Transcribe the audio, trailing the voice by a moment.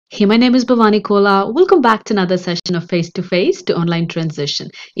Hey, my name is Bhavani Kola. Welcome back to another session of Face to Face to Online Transition.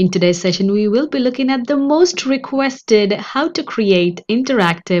 In today's session, we will be looking at the most requested how to create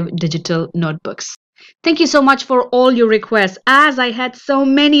interactive digital notebooks. Thank you so much for all your requests. As I had so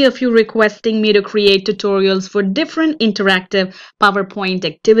many of you requesting me to create tutorials for different interactive PowerPoint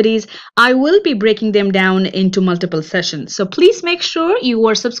activities, I will be breaking them down into multiple sessions. So please make sure you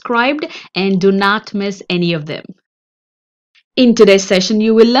are subscribed and do not miss any of them. In today's session,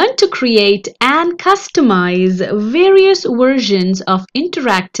 you will learn to create and customize various versions of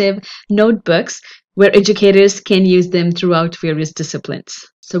interactive notebooks where educators can use them throughout various disciplines.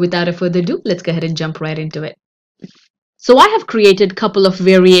 So without a further ado, let's go ahead and jump right into it. So I have created a couple of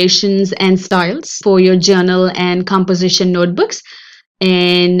variations and styles for your journal and composition notebooks.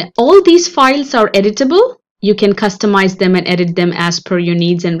 And all these files are editable. You can customize them and edit them as per your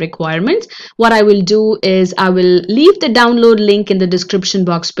needs and requirements. What I will do is I will leave the download link in the description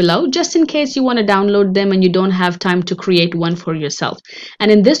box below, just in case you want to download them and you don't have time to create one for yourself. And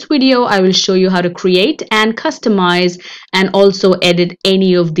in this video, I will show you how to create and customize and also edit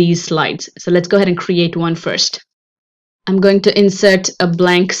any of these slides. So let's go ahead and create one first. I'm going to insert a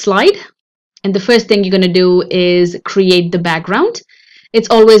blank slide. And the first thing you're going to do is create the background. It's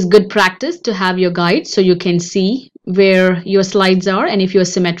always good practice to have your guide so you can see where your slides are and if you're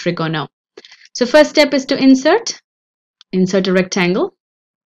symmetric or no. So first step is to insert a rectangle.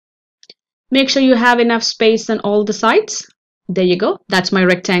 Make sure you have enough space on all the sides. There you go. That's my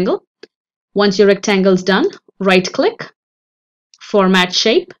rectangle. Once your rectangle is done, right click, format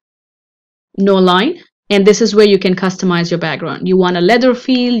shape, no line. And this is where you can customize your background. You want a leather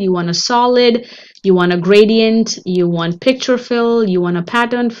feel, you want a solid, you want a gradient, you want picture fill, you want a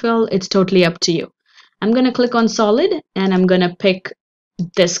pattern fill. It's totally up to you. I'm going to click on solid and I'm going to pick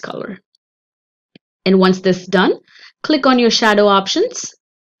this color. And once this is done, click on your shadow options,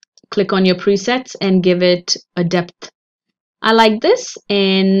 click on your presets and give it a depth. I like this.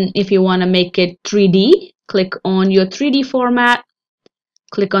 And if you want to make it 3D, click on your 3D format.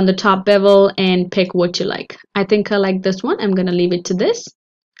 Click on the top bevel and pick what you like. I think I like this one. I'm going to leave it to this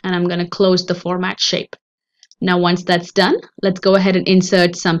and I'm going to close the format shape. Now, once that's done, let's go ahead and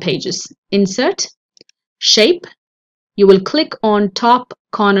insert some pages. Insert, shape. You will click on top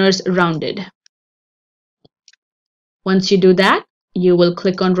corners rounded. Once you do that, you will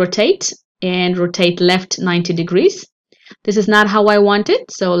click on rotate and rotate left 90 degrees. This is not how I want it,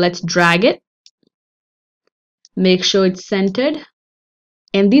 so let's drag it. Make sure it's centered.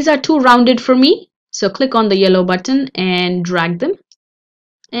 And these are too rounded for me. So click on the yellow button and drag them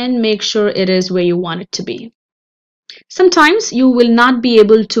and make sure it is where you want it to be. Sometimes you will not be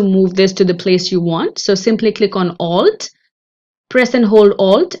able to move this to the place you want. So simply click on Alt, press and hold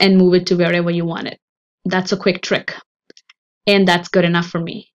Alt and move it to wherever you want it. That's a quick trick. And that's good enough for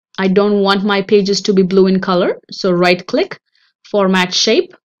me. I don't want my pages to be blue in color. So right click, format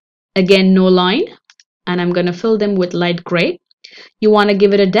shape, again no line, and I'm going to fill them with light gray. You want to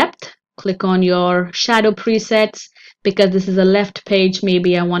give it a depth, click on your shadow presets. Because this is a left page,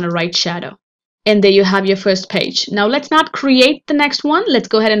 maybe I want a right shadow. And there you have your first page. Now let's not create the next one. Let's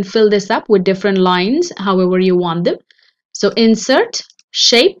go ahead and fill this up with different lines, however you want them. So insert,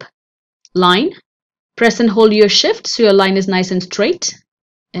 shape, line, press and hold your shift so your line is nice and straight.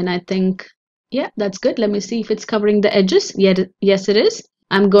 And I think, yeah, that's good. Let me see if it's covering the edges. Yes, it is.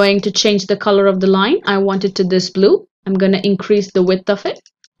 I'm going to change the color of the line. I want it to this blue. I'm going to increase the width of it.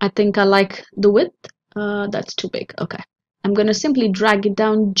 I think I like the width. That's too big. Okay. I'm going to simply drag it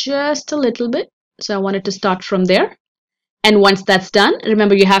down just a little bit. So I want it to start from there. And once that's done,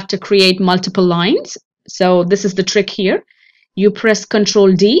 remember you have to create multiple lines. So this is the trick here. You press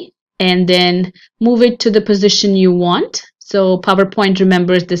Ctrl D and then move it to the position you want. So PowerPoint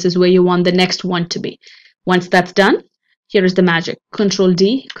remembers this is where you want the next one to be. Once that's done, here is the magic. Ctrl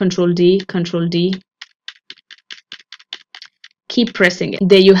D, Ctrl D, Ctrl D. Keep pressing it.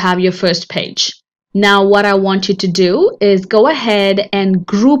 There you have your first page. Now what I want you to do is go ahead and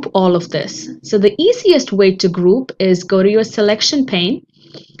group all of this. So the easiest way to group is go to your selection pane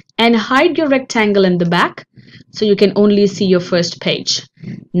and hide your rectangle in the back so you can only see your first page.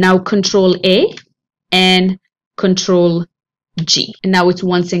 Now Control A and Control G. And now it's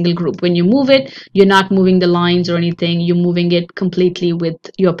one single group. When you move it, you're not moving the lines or anything. You're moving it completely with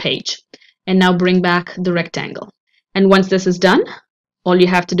your page. And now bring back the rectangle. And once this is done, all you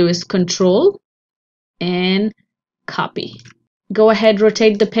have to do is Control and copy. Go ahead,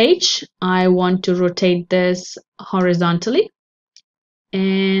 rotate the page. I want to rotate this horizontally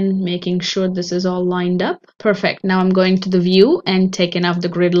and making sure this is all lined up. Perfect. Now I'm going to the view and taking off the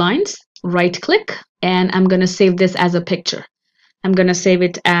grid lines. Right click and I'm going to save this as a picture. I'm going to save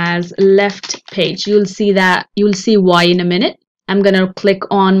it as left page. You'll see why in a minute. I'm going to click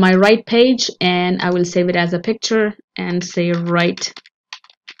on my right page and I will save it as a picture and say right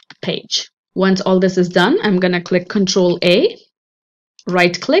page. Once all this is done, I'm going to click Control A,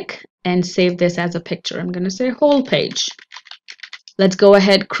 right click, and save this as a picture. I'm going to say whole page. Let's go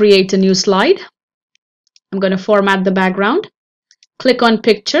ahead, create a new slide. I'm going to format the background. Click on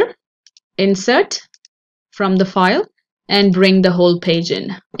picture, insert from the file, and bring the whole page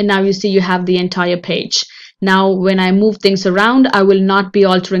in. And now you see you have the entire page. Now when I move things around, I will not be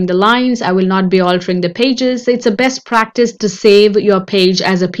altering the lines, I will not be altering the pages. It's a best practice to save your page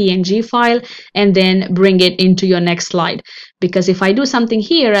as a PNG file and then bring it into your next slide. Because if I do something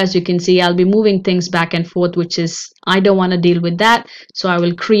here, as you can see, I'll be moving things back and forth, which is, I don't want to deal with that. So I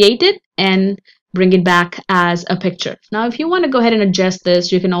will create it and bring it back as a picture. Now, if you want to go ahead and adjust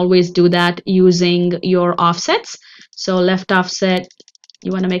this, you can always do that using your offsets. So left offset,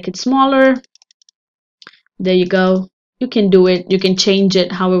 you want to make it smaller. There you go. You can do it. You can change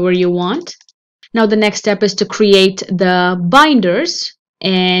it however you want. Now the next step is to create the binders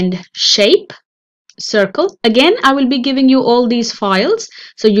and shape, circle. Again, I will be giving you all these files,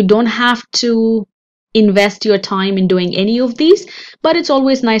 so you don't have to invest your time in doing any of these, but it's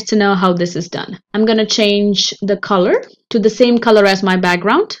always nice to know how this is done. I'm going to change the color to the same color as my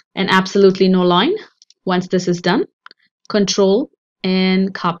background and absolutely no line. Once this is done, Control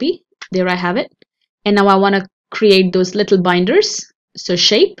and copy. There I have it. And now I want to create those little binders. So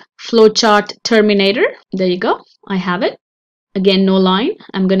shape, flowchart terminator. There you go. I have it. Again, no line.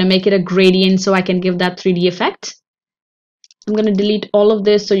 I'm going to make it a gradient so I can give that 3D effect. I'm going to delete all of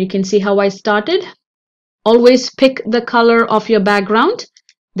this so you can see how I started. Always pick the color of your background.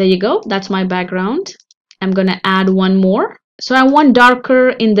 There you go. That's my background. I'm going to add one more. So I want darker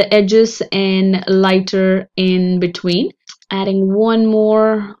in the edges and lighter in between. Adding one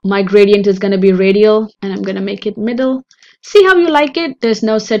more. My gradient is going to be radial and I'm going to make it middle. See how you like it. There's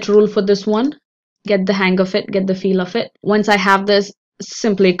no set rule for this one. Get the hang of it, get the feel of it. Once I have this,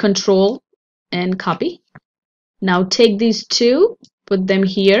 simply Control and copy. Now take these two, put them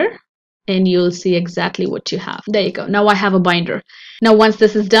here, and you'll see exactly what you have. There you go. Now I have a binder. Now once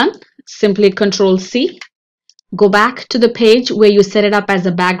this is done, simply Control C. Go back to the page where you set it up as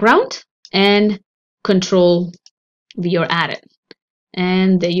a background and Control V or add it.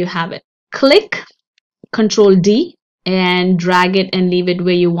 And there you have it. Click Control D and drag it and leave it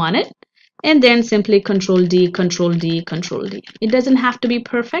where you want it. And then simply Control D, Control D, Control D. It doesn't have to be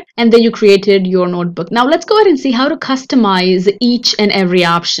perfect. And then you created your notebook. Now let's go ahead and see how to customize each and every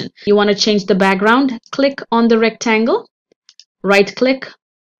option. You want to change the background, click on the rectangle, right click,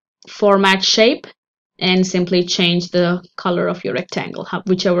 format shape, and simply change the color of your rectangle,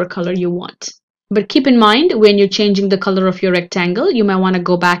 whichever color you want. But keep in mind, when you're changing the color of your rectangle, you might want to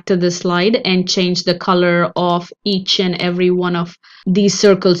go back to the slide and change the color of each and every one of these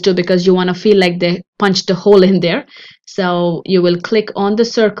circles too, because you want to feel like they punched a hole in there. So you will click on the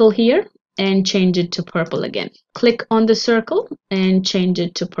circle here and change it to purple again. Click on the circle and change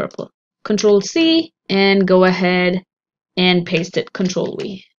it to purple. Control C and go ahead and paste it. Control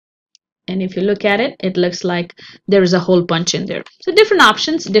V. And if you look at it, it looks like there is a hole punch in there. So different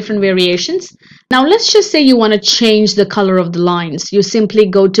options, different variations. Now let's just say you want to change the color of the lines. You simply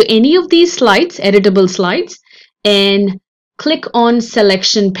go to any of these slides, editable slides, and click on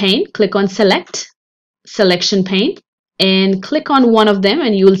selection pane. Click on select, selection pane, and click on one of them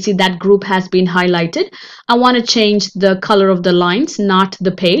and you will see that group has been highlighted. I want to change the color of the lines, not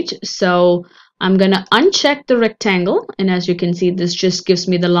the page. So I'm going to uncheck the rectangle. And as you can see, this just gives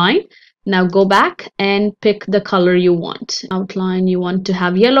me the line. Now go back and pick the color you want. Outline, you want to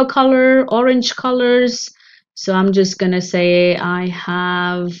have yellow color, orange colors. So I'm just going to say I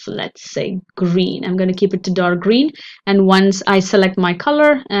have, let's say, green. I'm going to keep it to dark green. And once I select my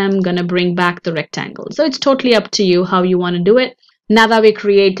color, I'm going to bring back the rectangle. So it's totally up to you how you want to do it. Now that we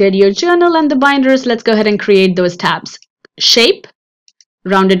created your journal and the binders, let's go ahead and create those tabs. Shape,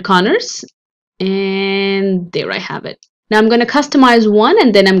 rounded corners, and there I have it. Now I'm going to customize one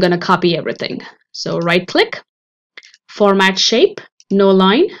and then I'm going to copy everything. So right click, format shape, no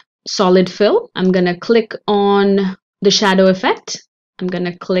line, solid fill. I'm going to click on the shadow effect. I'm going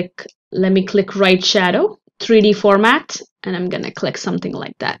to click, let me click right shadow, 3D format, and I'm going to click something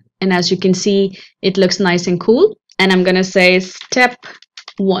like that. And as you can see, it looks nice and cool. And I'm going to say step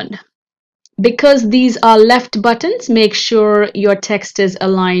 1. Because these are left buttons, make sure your text is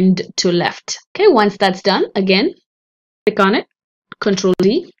aligned to left. Okay, once that's done, again, click on it, Control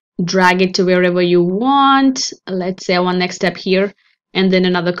D, drag it to wherever you want. Let's say I want next step here, and then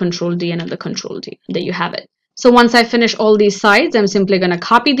another Control D, another Control D. There you have it. So once I finish all these sides, I'm simply going to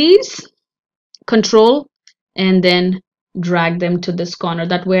copy these, Control, and then drag them to this corner.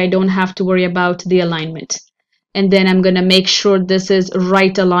 That way I don't have to worry about the alignment. And then I'm going to make sure this is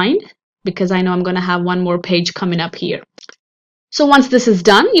right aligned because I know I'm going to have one more page coming up here. So once this is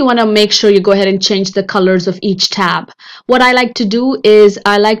done, you want to make sure you go ahead and change the colors of each tab. What I like to do is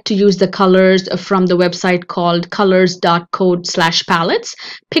I like to use the colors from the website called colors.code/palettes.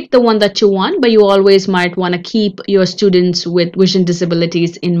 Pick the one that you want, but you always might want to keep your students with vision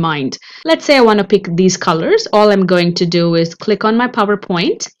disabilities in mind. Let's say I want to pick these colors. All I'm going to do is click on my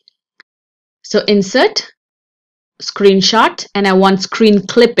PowerPoint. So insert, screenshot, and I want screen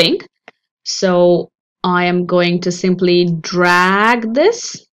clipping. So I am going to simply drag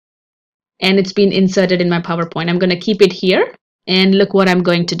this and it's been inserted in my PowerPoint. I'm going to keep it here and look what I'm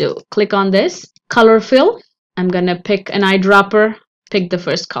going to do. Click on this, color fill. I'm going to pick an eyedropper, pick the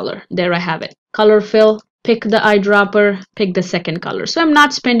first color. There I have it. Color fill, pick the eyedropper, pick the second color. So I'm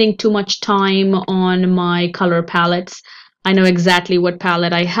not spending too much time on my color palettes. I know exactly what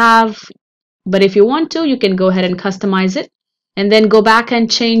palette I have, but if you want to, you can go ahead and customize it. And then go back and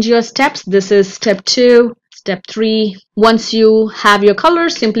change your steps. This is step 2, step 3. Once you have your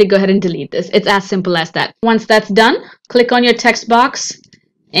colors, simply go ahead and delete this. It's as simple as that. Once that's done, click on your text box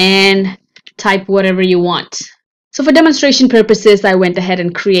and type whatever you want. So for demonstration purposes, I went ahead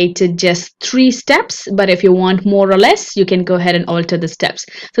and created just 3 steps, but if you want more or less, you can go ahead and alter the steps.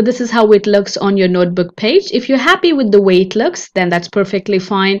 So this is how it looks on your notebook page. If you're happy with the way it looks, then that's perfectly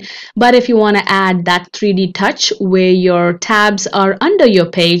fine. But if you want to add that 3D touch where your tabs are under your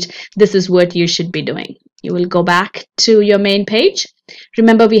page, this is what you should be doing. You will go back to your main page.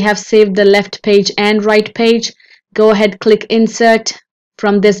 Remember, we have saved the left page and right page. Go ahead, click Insert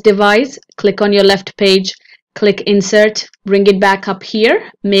from this device. Click on your left page. Click Insert, bring it back up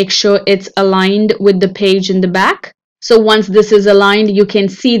here. Make sure it's aligned with the page in the back. So once this is aligned, you can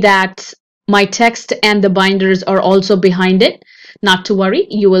see that my text and the binders are also behind it. Not to worry,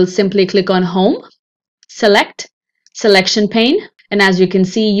 you will simply click on Home, select, Selection pane. And as you can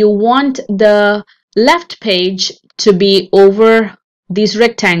see, you want the left page to be over these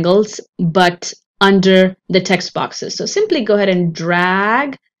rectangles, but under the text boxes. So simply go ahead and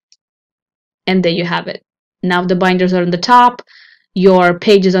drag, and there you have it. Now the binders are on the top, your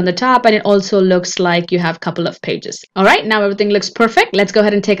page is on the top, and it also looks like you have a couple of pages. All right, now everything looks perfect. Let's go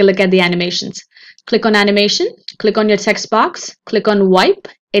ahead and take a look at the animations. Click on Animation, click on your text box, click on Wipe.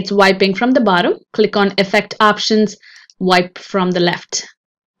 It's wiping from the bottom. Click on Effect Options, Wipe from the left.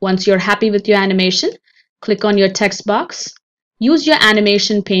 Once you're happy with your animation, click on your text box. Use your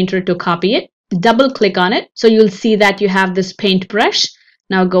animation painter to copy it. Double click on it, so you'll see that you have this paintbrush.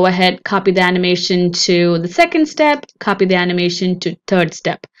 Now go ahead, copy the animation to the second step, copy the animation to third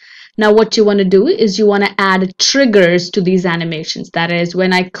step. Now what you want to do is you want to add triggers to these animations. That is,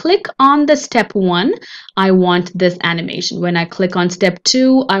 when I click on the step 1, I want this animation. When I click on step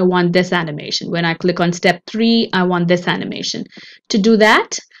 2, I want this animation. When I click on step 3, I want this animation. To do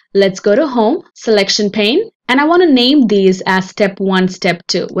that, let's go to Home, Selection pane, and I want to name these as step 1, step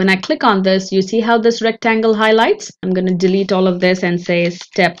 2. When I click on this, you see how this rectangle highlights? I'm going to delete all of this and say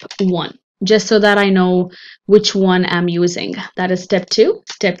step 1, just so that I know which one I'm using. That is step 2,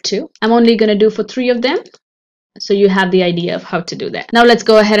 step 2. I'm only going to do for 3 of them, so you have the idea of how to do that. Now let's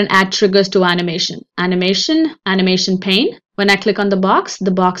go ahead and add triggers to animation. Animation pane. When I click on the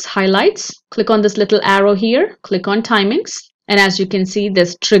box highlights. Click on this little arrow here, click on Timings, and as you can see,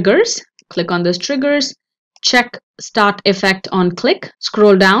 this triggers. Click on this triggers. Check Start Effect on Click.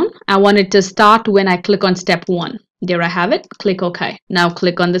 Scroll down. I want it to start when I click on step 1. There I have it. Click OK. Now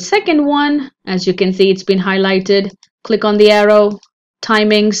click on the second one. As you can see, it's been highlighted. Click on the arrow,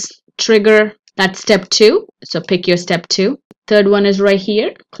 Timings, Trigger. That's step 2. So pick your step 2. Third one is right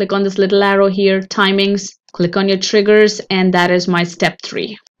here. Click on this little arrow here, Timings. Click on your triggers, and that is my step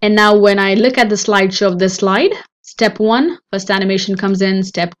 3. And now when I look at the slideshow of this slide, step 1, first animation comes in.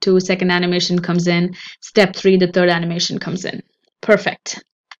 Step 2, second animation comes in. Step 3, the third animation comes in. Perfect.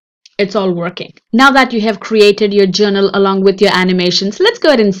 It's all working. Now that you have created your journal along with your animations, let's go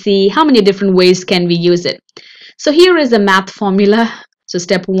ahead and see how many different ways can we use it. So here is a math formula. So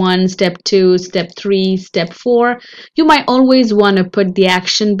step 1, step 2, step 3, step 4. You might always want to put the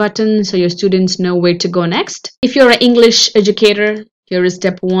action button so your students know where to go next. If you're an English educator, here is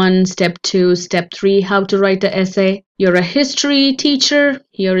step 1, step 2, step 3, how to write an essay. You're a history teacher.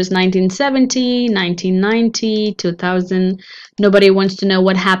 Here is 1970, 1990, 2000. Nobody wants to know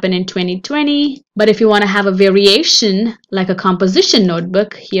what happened in 2020. But if you want to have a variation, like a composition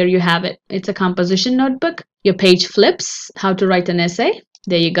notebook, here you have it. It's a composition notebook. Your page flips, how to write an essay.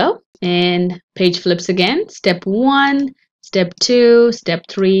 There you go. and page flips again. Step 1, step 2, step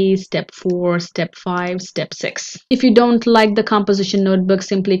 3, step 4, step 5, step 6. If you don't like the composition notebook,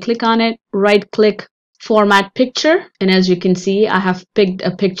 simply click on it, right click, format picture, and as you can see, I have picked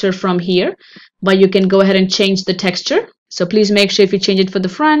a picture from here, but you can go ahead and change the texture. So please make sure if you change it for the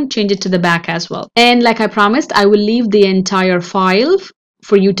front, change it to the back as well. And like I promised, I will leave the entire file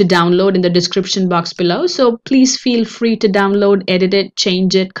for you to download in the description box below. So please feel free to download, edit it,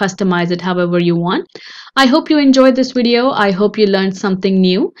 change it, customize it however you want. I hope you enjoyed this video. I hope you learned something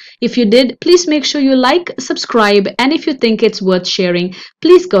new. If you did, please make sure you like, subscribe, and if you think it's worth sharing,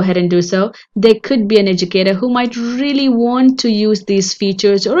 please go ahead and do so. There could be an educator who might really want to use these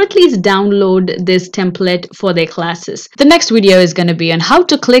features or at least download this template for their classes. The next video is going to be on how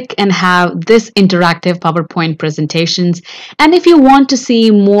to click and have this interactive PowerPoint presentations. And if you want to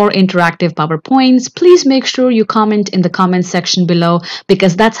see more interactive PowerPoints, please make sure you comment in the comment section below,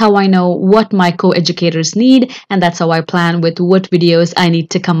 because that's how I know what my co-educators need, and that's how I plan with what videos I need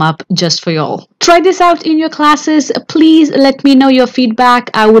to come up just for y'all. Try this out in your classes. Please let me know your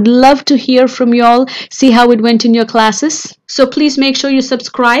feedback. I would love to hear from y'all, see how it went in your classes. So please make sure you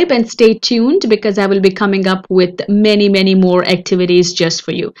subscribe and stay tuned, because I will be coming up with many more activities just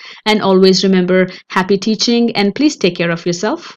for you. And always remember, happy teaching, and please take care of yourself.